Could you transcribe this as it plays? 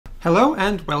Hello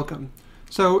and welcome.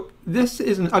 So this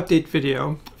is an update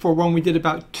video for one we did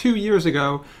about 2 years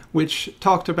ago, which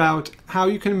talked about how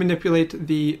you can manipulate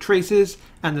the traces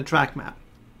and the track map.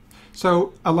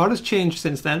 So a lot has changed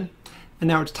since then, and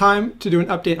now it's time to do an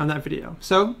update on that video.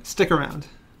 So stick around.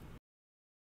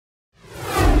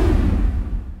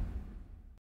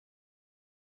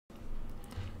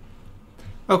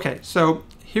 Okay, so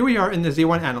here we are in the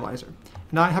Z1 analyzer.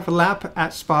 Now I have a lap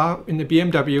at Spa in the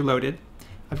BMW loaded.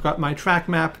 I've got my track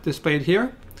map displayed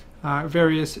here,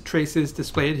 various traces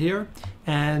displayed here,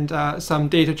 and some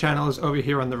data channels over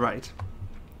here on the right.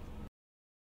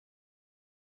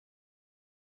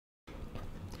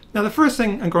 Now the first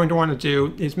thing I'm going to want to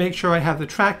do is make sure I have the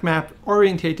track map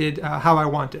orientated how I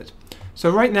want it. So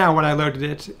right now when I loaded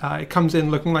it, it comes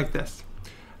in looking like this.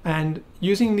 And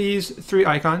using these three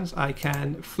icons, I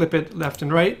can flip it left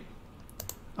and right,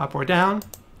 up or down,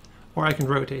 or I can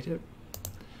rotate it.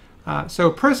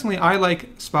 So personally, I like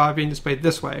Spa being displayed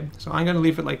this way, so I'm going to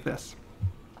leave it like this.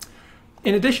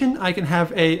 In addition, I can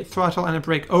have a throttle and a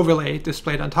brake overlay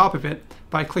displayed on top of it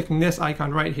by clicking this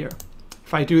icon right here.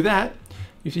 If I do that,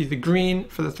 you see the green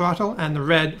for the throttle and the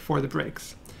red for the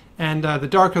brakes. And the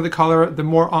darker the color, the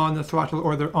more on the throttle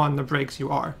or on the brakes you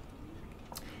are.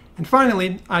 And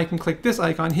finally, I can click this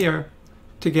icon here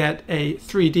to get a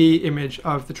 3D image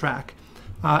of the track.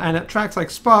 And at tracks like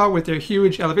Spa, with their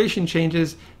huge elevation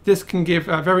changes, this can give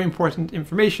very important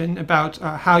information about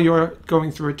how you're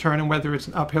going through a turn and whether it's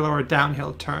an uphill or a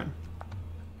downhill turn.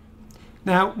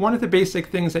 Now, one of the basic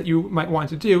things that you might want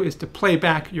to do is to play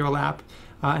back your lap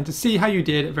and to see how you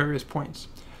did at various points.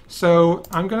 So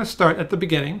I'm going to start at the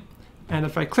beginning, and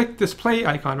if I click this play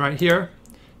icon right here,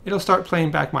 it'll start playing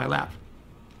back my lap.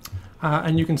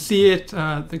 And you can see it,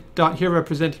 the dot here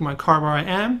representing my car where I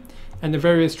am, and the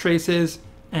various traces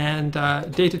and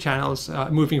data channels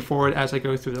moving forward as I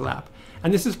go through the lap.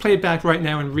 And this is played back right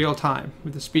now in real time,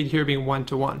 with the speed here being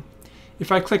 1:1.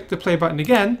 If I click the play button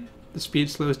again, the speed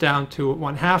slows down to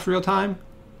 1/2 real time.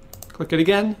 Click it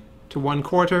again to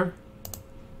 1/4,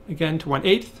 again to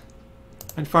 1/8,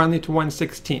 and finally to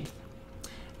 1/16.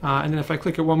 And then if I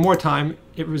click it one more time,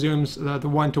 it resumes the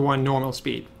 1:1 normal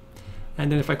speed. And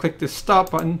then if I click this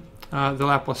stop button, the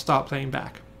lap will stop playing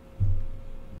back.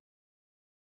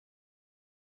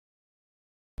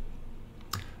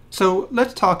 So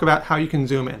let's talk about how you can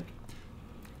zoom in.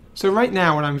 So right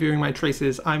now when I'm viewing my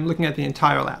traces, I'm looking at the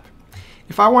entire lap.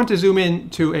 If I want to zoom in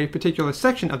to a particular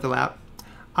section of the lap,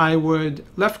 I would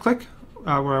left click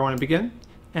where I want to begin,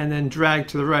 and then drag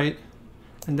to the right,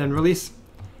 and then release,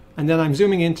 and then I'm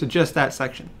zooming into just that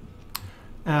section.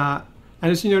 And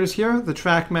as you notice here, the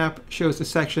track map shows the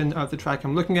section of the track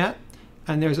I'm looking at,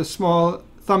 and there's a small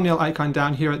thumbnail icon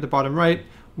down here at the bottom right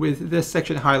with this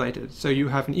section highlighted, so you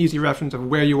have an easy reference of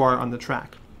where you are on the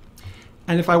track.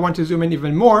 And if I want to zoom in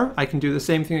even more, I can do the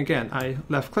same thing again. I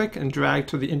left click and drag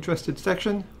to the interested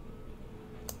section,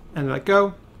 and let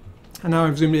go, and now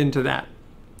I've zoomed into that.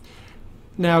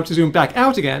 Now to zoom back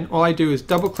out again, all I do is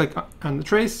double click on the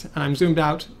trace, and I'm zoomed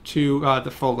out to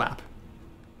the full lap.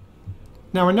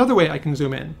 Now another way I can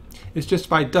zoom in is just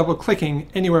by double clicking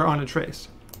anywhere on a trace.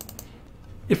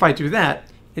 If I do that,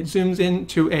 it zooms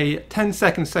into a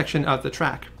 10-second section of the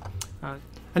track.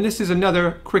 And this is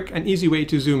another quick and easy way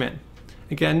to zoom in.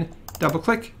 Again, double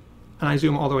click, and I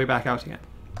zoom all the way back out again.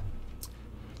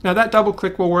 Now that double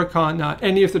click will work on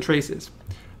any of the traces.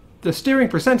 The steering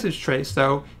percentage trace,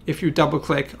 though, if you double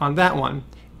click on that one,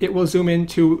 it will zoom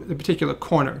into the particular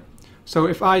corner. So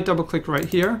if I double click right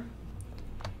here,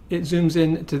 it zooms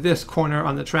in to this corner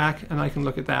on the track, and I can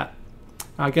look at that.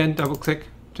 Again, double click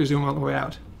to zoom all the way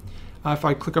out. If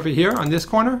I click over here on this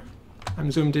corner,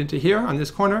 I'm zoomed into here on this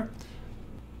corner,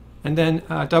 and then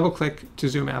double click to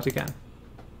zoom out again.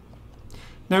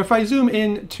 Now if I zoom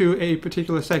in to a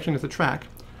particular section of the track,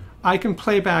 I can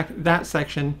play back that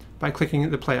section by clicking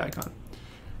the play icon.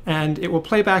 And it will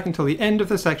play back until the end of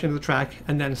the section of the track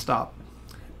and then stop.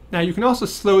 Now you can also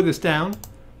slow this down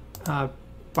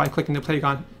by clicking the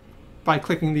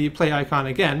play icon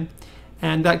again,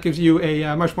 and that gives you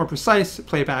a much more precise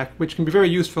playback, which can be very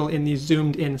useful in these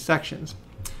zoomed in sections.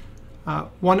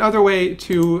 One other way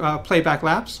to play back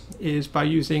laps is by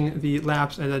using the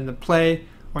laps and then the play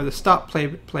or the stop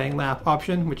playing lap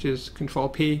option, which is Control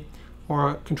P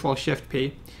or Control Shift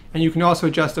P. And you can also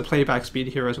adjust the playback speed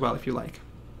here as well if you like.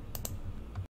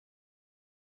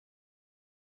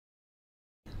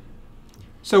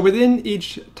 So within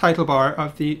each title bar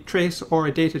of the trace or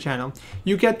a data channel,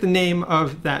 you get the name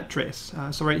of that trace.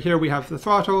 So right here we have the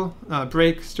throttle,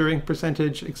 brake, steering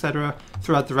percentage, etc.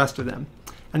 throughout the rest of them.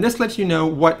 And this lets you know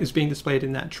what is being displayed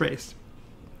in that trace.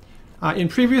 In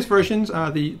previous versions,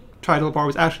 the title bar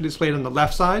was actually displayed on the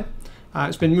left side.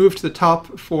 It's been moved to the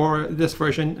top for this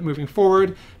version moving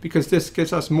forward because this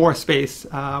gives us more space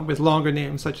with longer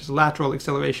names such as lateral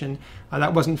acceleration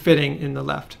that wasn't fitting in the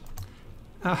left.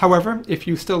 However, if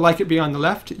you still like it being on the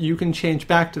left, you can change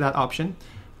back to that option.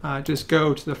 Just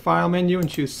go to the File menu and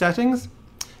choose Settings,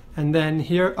 and then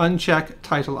here uncheck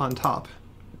Title on top.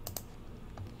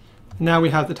 Now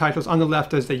we have the titles on the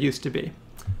left as they used to be.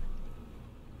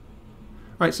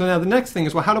 Right, so now the next thing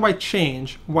is, well, how do I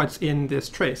change what's in this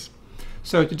trace?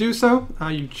 So to do so,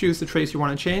 you choose the trace you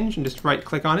want to change and just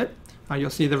right-click on it.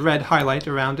 You'll see the red highlight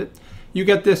around it. You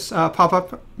get this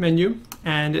pop-up menu,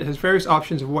 and it has various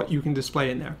options of what you can display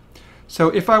in there. So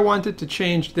if I wanted to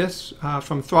change this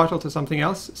from throttle to something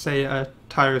else, say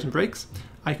tires and brakes,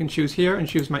 I can choose here and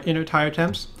choose my inner tire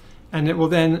temps, and it will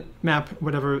then map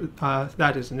whatever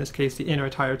that is, in this case the inner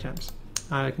tire temps.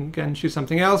 I can again choose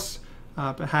something else,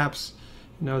 perhaps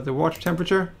the water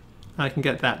temperature, and I can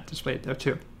get that displayed there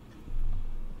too.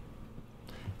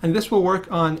 And this will work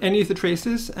on any of the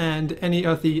traces and any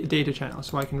of the data channels.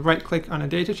 So I can right click on a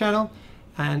data channel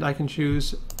and I can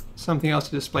choose something else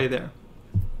to display there.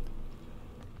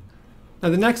 Now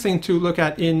the next thing to look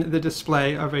at in the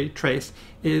display of a trace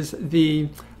is the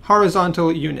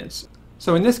horizontal units.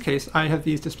 So in this case I have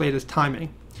these displayed as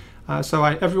timing.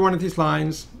 Every one of these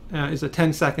lines is a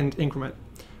 10-second increment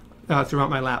throughout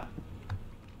my lap.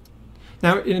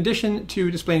 Now in addition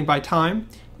to displaying by time,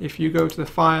 if you go to the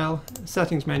File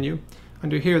Settings menu,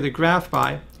 under here the Graph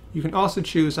By, you can also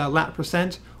choose lap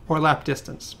percent or lap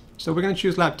distance. So we're going to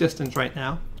choose lap distance right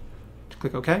now.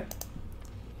 Click OK.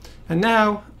 And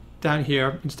now down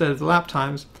here, instead of the lap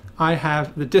times, I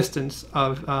have the distance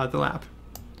of the lap.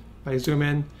 If I zoom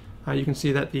in, you can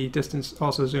see that the distance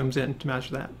also zooms in to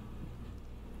match that.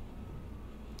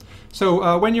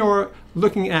 So when you're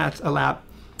looking at a lap,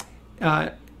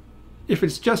 if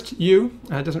it's just you,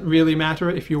 it doesn't really matter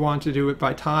if you want to do it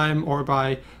by time or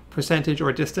by percentage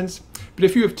or distance. But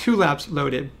if you have two laps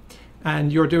loaded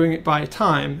and you're doing it by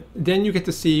time, then you get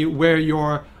to see where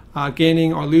you're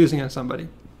gaining or losing on somebody.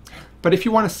 But if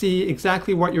you want to see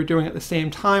exactly what you're doing at the same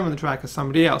time on the track as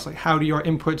somebody else, like how do your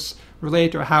inputs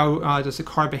relate or how does the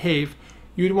car behave,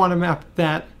 you'd want to map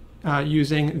that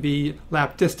using the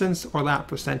lap distance or lap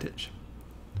percentage.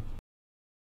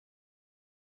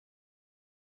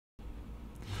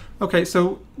 Okay,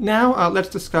 so now let's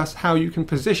discuss how you can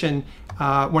position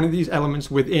one of these elements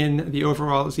within the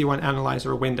overall Z1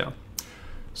 Analyzer window.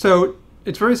 So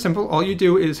it's very simple. All you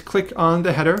do is click on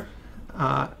the header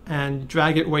and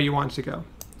drag it where you want it to go.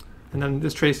 And then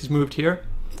this trace is moved here.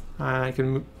 I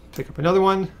can pick up another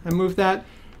one and move that.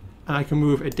 And I can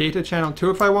move a data channel too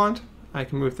if I want. I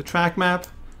can move the track map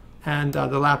and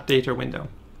the lap data window.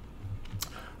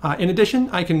 In addition,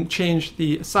 I can change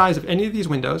the size of any of these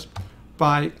windows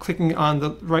by clicking on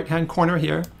the right-hand corner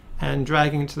here and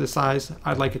dragging it to the size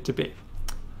I'd like it to be.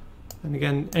 And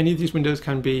again, any of these windows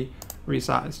can be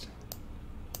resized.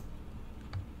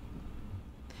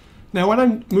 Now when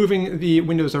I'm moving the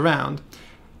windows around,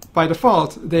 by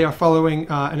default they are following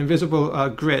an invisible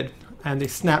grid, and they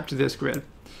snap to this grid.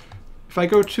 If I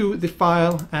go to the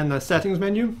File and the Settings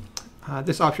menu,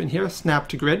 this option here, Snap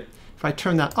to Grid, if I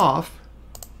turn that off,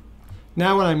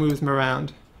 now when I move them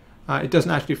around, it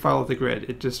doesn't actually follow the grid.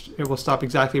 It will stop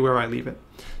exactly where I leave it.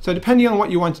 So depending on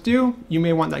what you want to do, you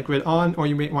may want that grid on or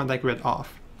you may want that grid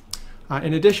off.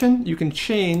 In addition, you can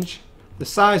change the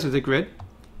size of the grid.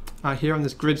 Here on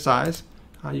this grid size,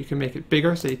 you can make it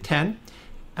bigger, say 10.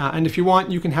 And if you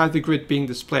want, you can have the grid being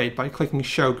displayed by clicking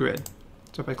Show Grid.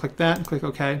 So if I click that and click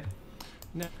OK.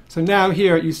 So now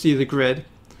here you see the grid.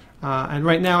 And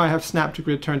right now I have Snap to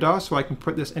Grid turned off, so I can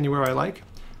put this anywhere I like.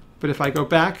 But if I go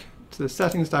back to the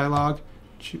Settings dialog,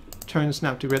 turn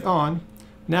Snap to Grid on,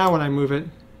 now when I move it,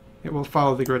 it will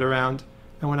follow the grid around.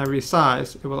 And when I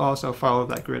resize, it will also follow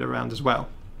that grid around as well.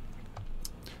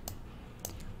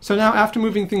 So now after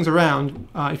moving things around,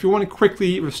 if you want to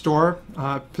quickly restore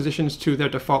positions to their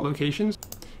default locations,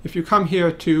 if you come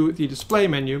here to the Display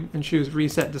menu and choose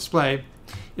Reset Display,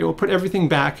 it will put everything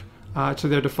back to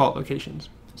their default locations.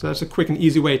 So that's a quick and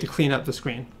easy way to clean up the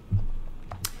screen.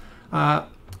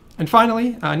 And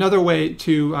finally, another way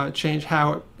to change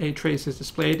how a trace is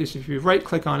displayed is if you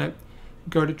right-click on it,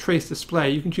 go to Trace Display,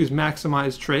 you can choose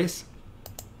Maximize Trace,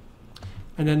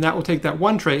 and then that will take that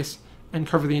one trace and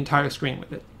cover the entire screen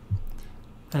with it.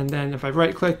 And then if I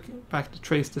right-click back to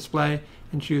Trace Display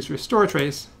and choose Restore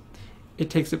Trace, it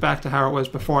takes it back to how it was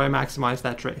before I maximized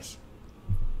that trace.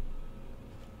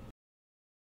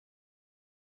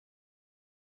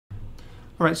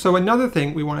 All right, so another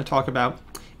thing we want to talk about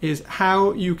is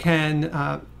how you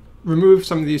can remove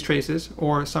some of these traces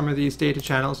or some of these data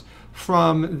channels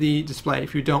from the display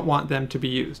if you don't want them to be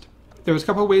used. There's a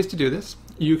couple of ways to do this.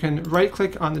 You can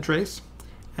right-click on the trace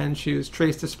and choose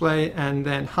Trace Display and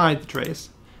then hide the trace.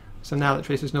 So now the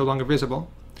trace is no longer visible.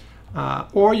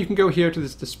 Or you can go here to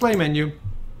this display menu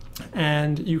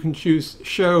and you can choose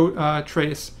Show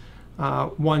Trace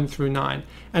 1 through 9.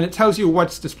 And it tells you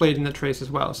what's displayed in the trace as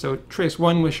well. So trace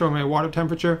 1 will show my water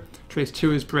temperature, trace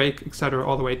 2 is brake, etc.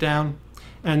 all the way down.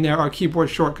 And there are keyboard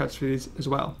shortcuts for these as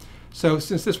well. So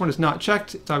since this one is not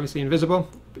checked, it's obviously invisible.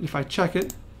 But if I check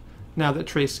it, now the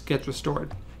trace gets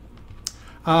restored.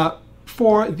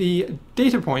 For the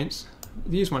data points,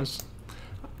 these ones,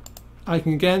 I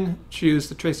can again choose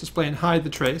the trace display and hide the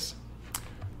trace.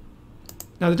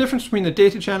 Now the difference between the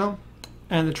data channel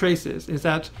and the traces is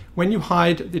that when you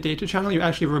hide the data channel, you're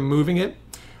actually removing it.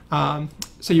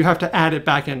 So you have to add it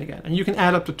back in again. And you can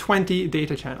add up to 20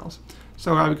 data channels.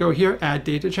 So I would go here, add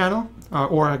data channel,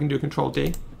 or I can do Control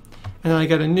D. And then I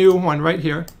get a new one right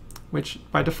here, which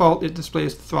by default it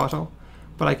displays the throttle,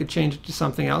 but I could change it to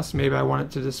something else. Maybe I want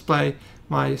it to display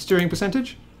my steering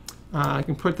percentage. I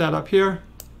can put that up here.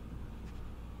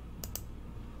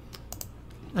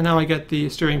 And now I get the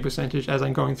steering percentage as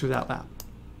I'm going through that lap.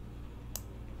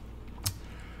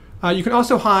 You can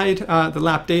also hide the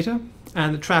lap data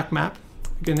and the track map.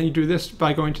 Again, you do this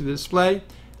by going to the display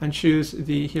and choose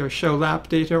the here Show Lap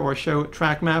Data or Show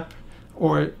Track Map,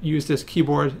 or use this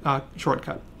keyboard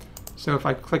shortcut. So if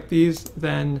I click these,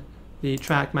 then the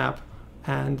track map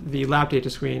and the lap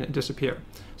data screen disappear.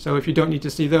 So if you don't need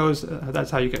to see those, that's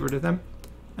how you get rid of them.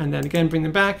 And then again, bring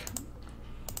them back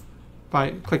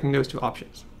by clicking those two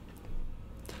options.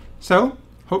 So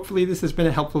hopefully this has been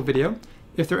a helpful video.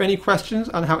 If there are any questions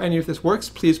on how any of this works,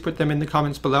 please put them in the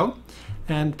comments below.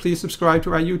 And please subscribe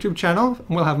to our YouTube channel, and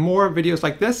we'll have more videos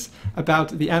like this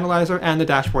about the analyzer and the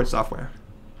dashboard software.